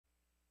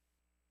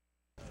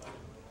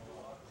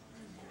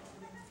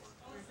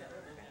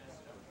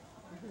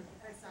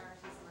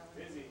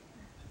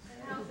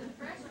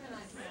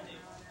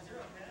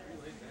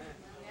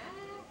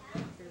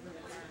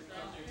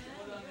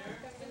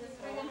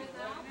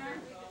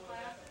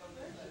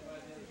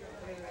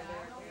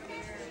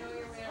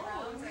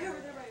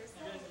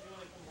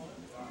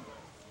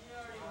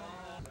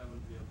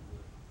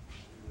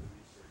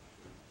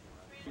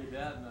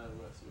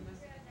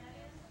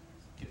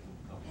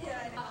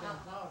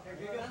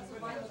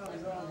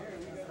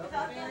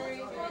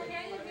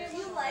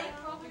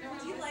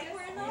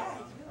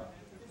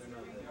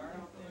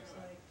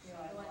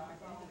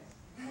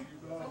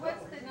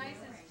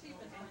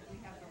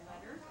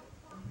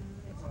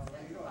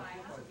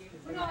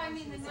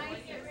mean the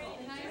nicest thing.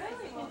 I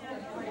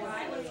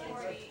was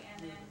 40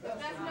 and then, but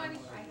that's not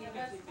even,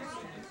 that's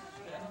Kristen.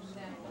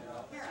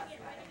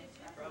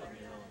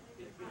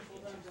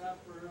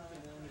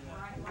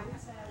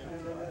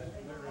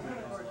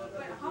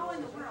 But how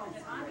in the world,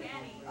 if I'm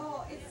Annie,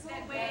 it's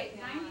that way,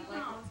 90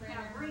 pounds,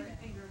 have ring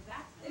fingers,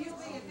 that's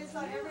usually if it's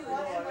on every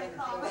one of my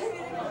palm, I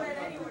didn't wear it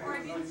anywhere. Or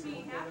did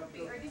she have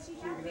big, or did she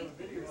have big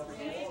fingers?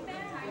 She ain't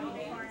that tiny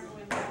fingers.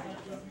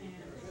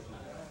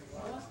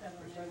 Most of them.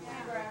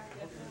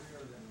 It's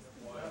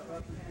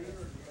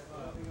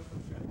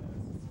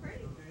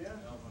pretty.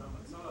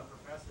 Some of the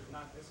professors,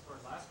 not this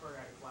course, last quarter I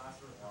had a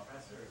class with a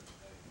professor.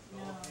 The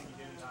whole thing he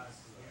did it on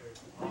his computer.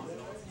 All the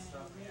notes and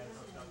stuff, he had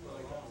hooked up to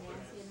like all the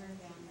minutes. So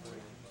he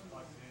just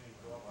plugs it in and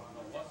go up on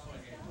the what's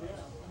swing in. I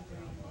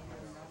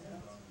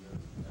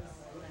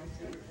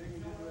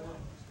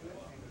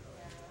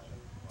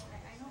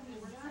know we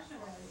were not sure.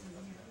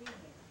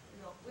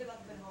 We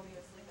left them home, he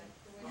was sleeping.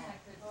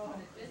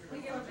 We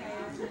give him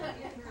back.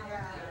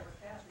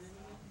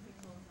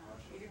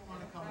 She didn't want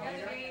to come The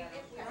other day, I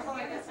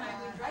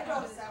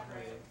drove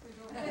separate.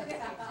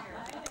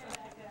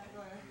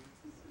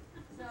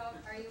 So,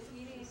 are you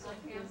eating on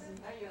campus?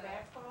 Are you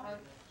back, Paul? I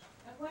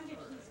wonder if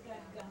he's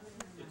got gum.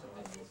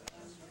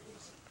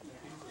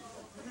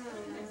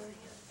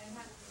 And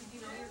how, did you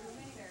know your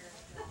roommate or?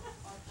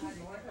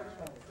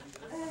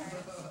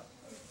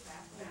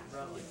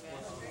 Around like $1,000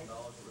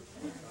 worth of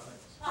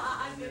electronics.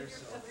 And there's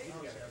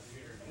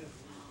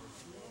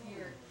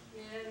you're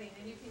kidding,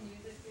 and you can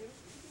use it too?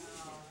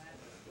 Oh,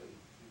 that's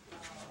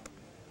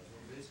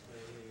basically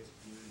anything is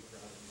community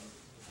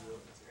problem.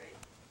 That's great.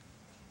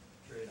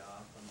 Trade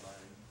off on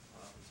buying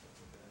office stuff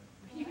like that.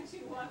 You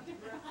two walked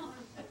around.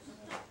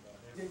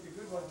 Take the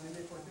good ones and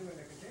they put them in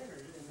the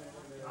containers in the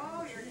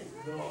Oh, machine.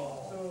 you're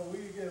right. So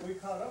we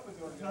caught up with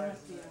those guys,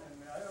 and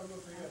I don't know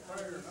if they got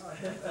fired or not.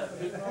 That's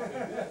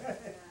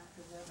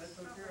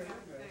so sure I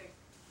did that.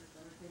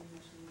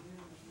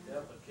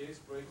 Yeah, but case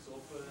breaks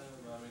open,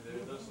 I mean,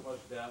 there's so much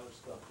damaged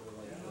stuff to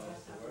like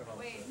the warehouse.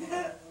 Wait.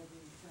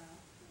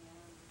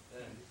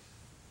 And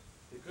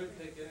they couldn't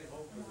take any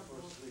home for the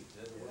first week.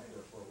 They had to work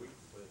there for a week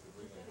before they could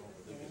bring it home.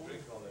 But they could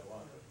drink all they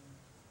want.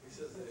 He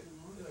says they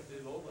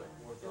load like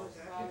 4,000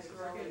 cases.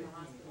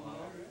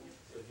 Wow.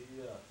 So he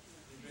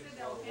drinks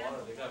bottled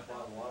water. They got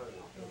bottled water.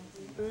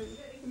 It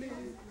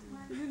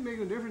didn't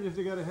make no difference if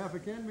they got a half a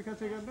can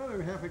because they got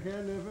another half a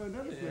can of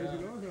another place,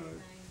 you know. So,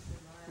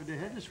 but they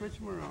had to switch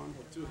them around.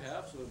 Well, 2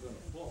 halves would have been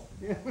full.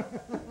 Yeah.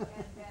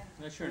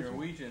 That's your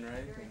Norwegian,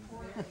 right?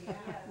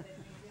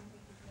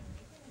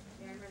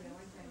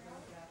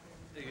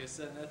 You guys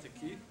sent that to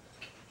Keith?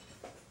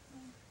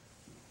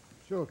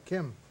 Show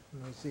Kim.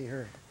 Let me see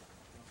her.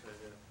 Okay,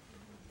 yeah.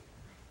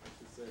 I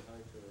should say hi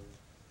to her.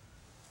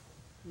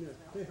 Yeah,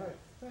 say hi.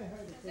 Say hi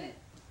to Kim.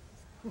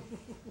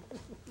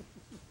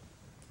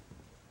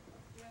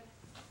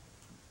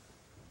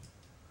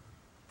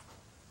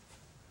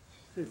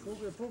 Say,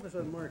 focus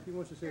on Mark. He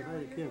wants to say hi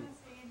to Kim.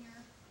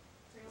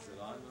 Is it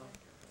on now?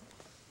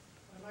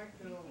 I'd like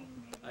to,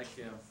 Hi,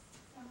 Kim.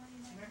 I'd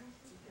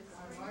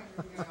like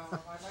to get into another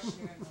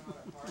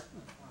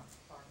apartment,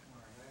 talk to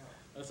her.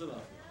 That's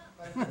enough.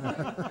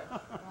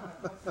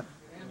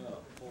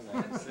 Hold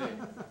on, see.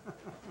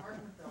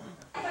 Apartment building.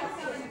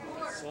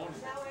 Sony.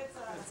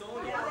 It's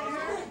Sony.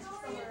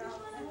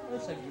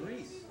 Looks like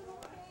Greece.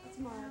 It's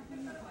more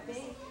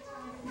big.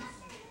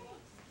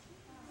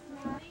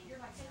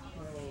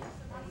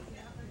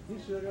 He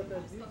showed up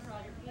at this.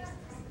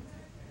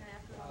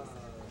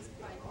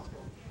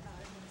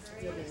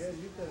 Yeah, they had,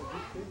 you've got a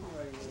big station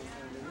wagon going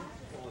on, didn't you?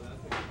 Oh,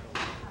 that's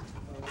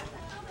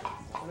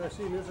When I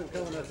seen this one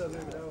coming, I thought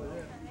maybe that was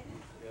it.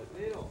 good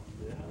deal.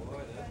 Yeah,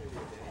 boy, that's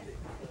really dandy.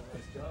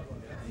 Nice job on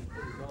that. Any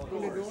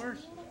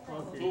doors?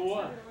 Who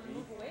won?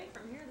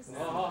 Oh,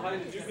 how high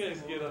did you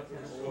guys get up to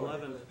the score?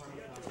 11.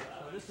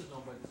 So this is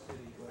owned by the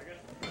city.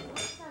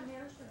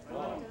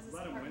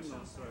 Let him win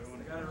though, so I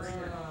want to get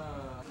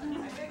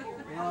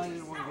Well, I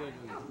didn't want to get.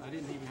 I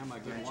didn't even have my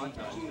good watch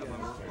on.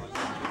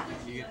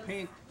 You get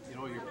paint. You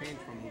know, your paint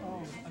from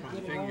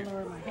the finger. All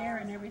over my hair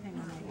and everything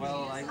on my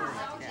Well, I wear a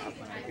cap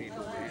and I paint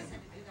with my hand.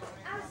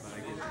 But I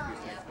get to use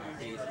my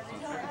face or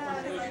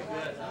something.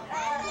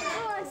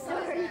 Oh, I'm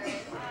sorry.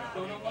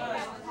 Don't know why.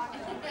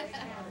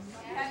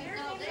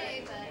 All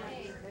day, but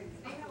hey.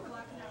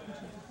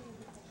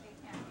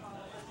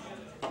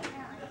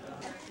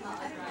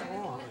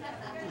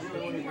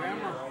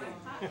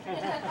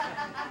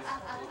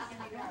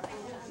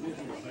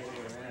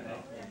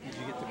 Did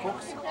you get the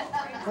cooks?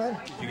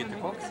 What? Did you get the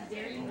cooks?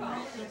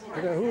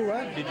 Who,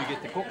 what? Did you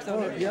get the cooks out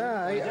Oh, there?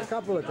 yeah, a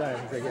couple of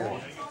times, I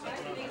guess.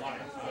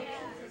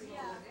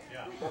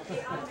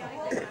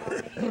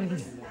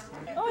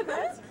 Oh,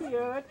 that's cute.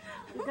 You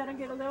gotta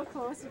get a little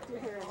closer to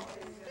her.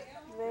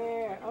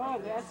 There. Oh,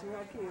 that's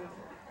real cute.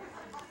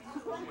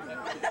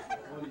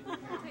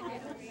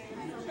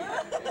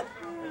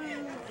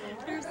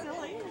 You're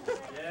silly.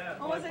 Yeah.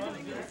 Oh, was I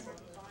doing this?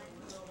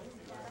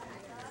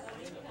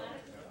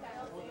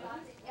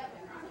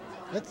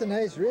 That's a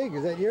nice rig.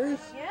 Is that yours?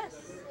 Yes.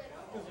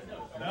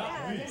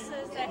 Yeah, This is,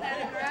 I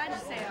had a garage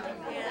sale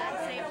and I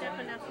saved up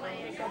enough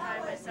money to go buy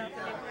myself a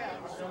new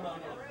garage.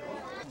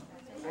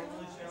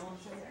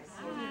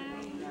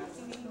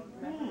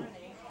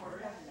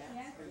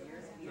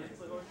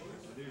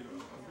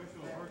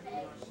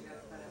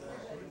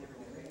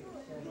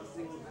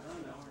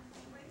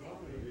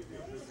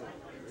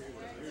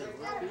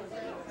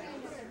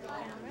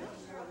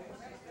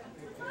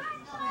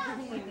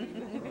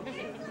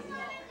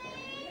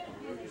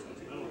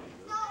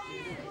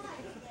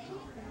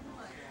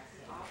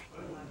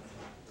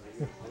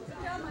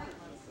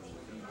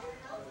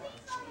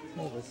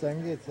 Oh, the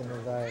sun gets in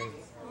his eyes.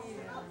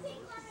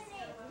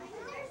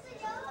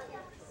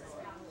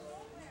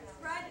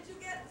 Brad, did you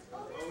get?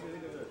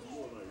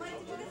 Mike,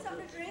 did you get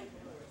something to drink?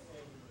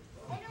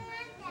 I don't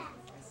want that.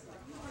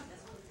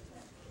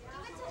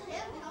 Give it to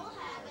him, he'll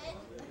have it.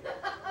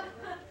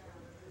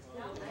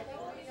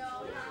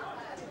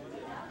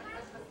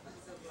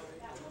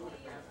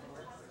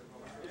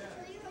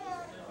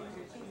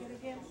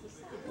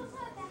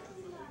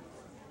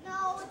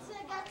 No, it's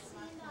got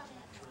sand on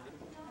it.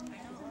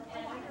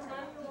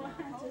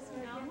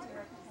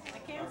 I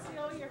can't see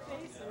all your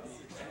faces.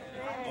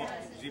 Oh,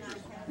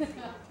 zebras. There's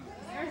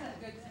a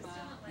good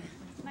smile.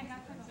 I got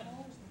for the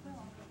whole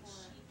film.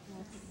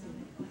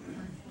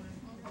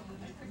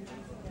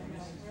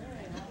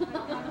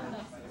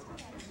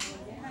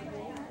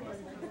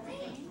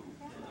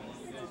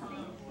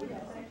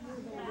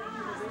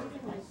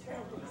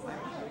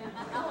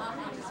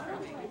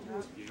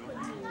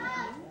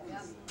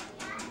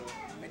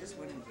 I just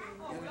went in the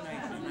other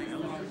night and I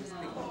got all this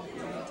big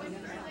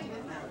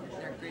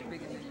they're great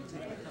big and you can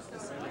take a couple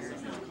of cigars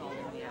and call them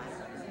the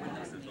attic.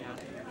 Windows in the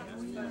attic.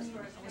 It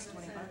was $20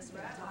 for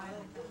the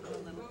tile. A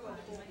little.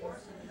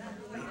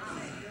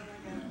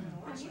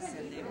 But she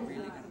said they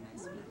really got a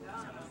nice one.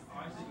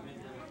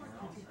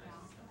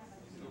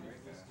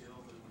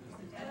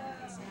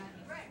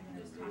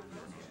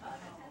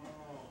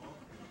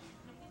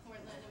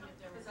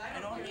 I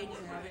don't need to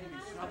have any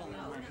trouble in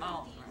my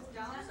mouth.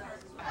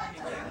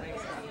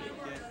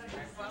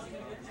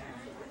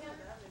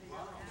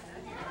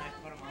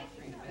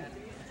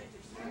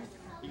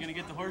 You gonna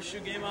get the horseshoe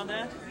game on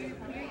that?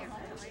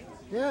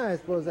 Yeah, I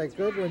suppose I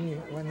could when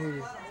you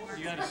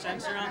You got a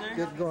sensor on there?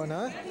 get going,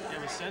 huh? You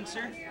have a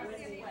sensor?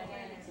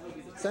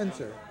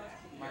 Sensor.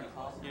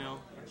 You know.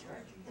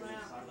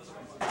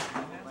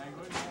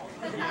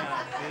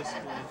 Yeah,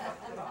 basically.